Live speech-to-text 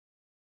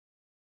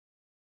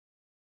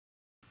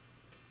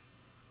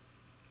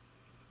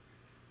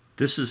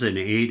This is an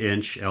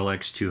 8-inch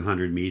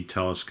LX200 Meade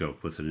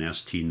telescope with an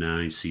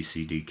ST9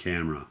 CCD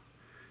camera.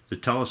 The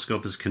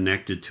telescope is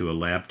connected to a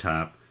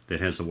laptop that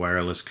has a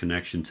wireless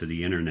connection to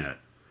the internet.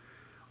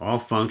 All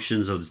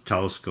functions of the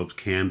telescope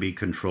can be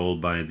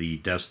controlled by the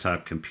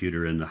desktop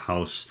computer in the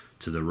house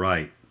to the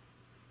right.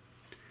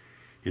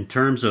 In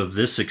terms of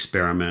this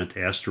experiment,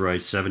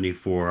 asteroid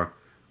 74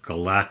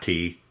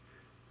 Galati,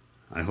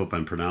 I hope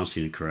I'm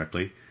pronouncing it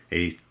correctly,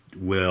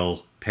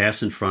 will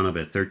pass in front of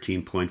a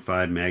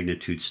 13.5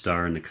 magnitude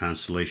star in the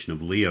constellation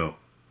of Leo.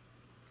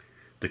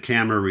 The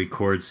camera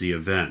records the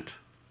event.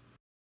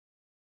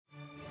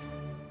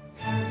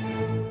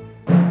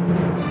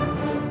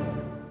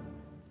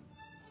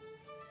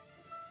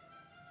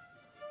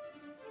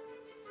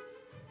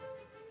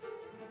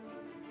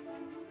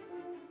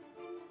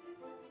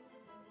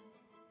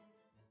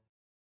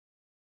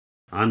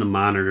 On the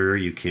monitor,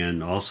 you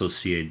can also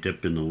see a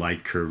dip in the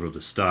light curve of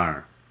the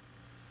star.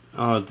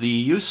 The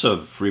use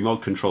of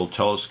remote-controlled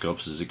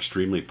telescopes is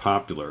extremely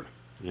popular,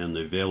 and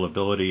the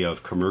availability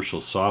of commercial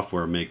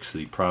software makes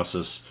the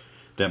process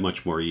that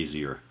much more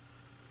easier.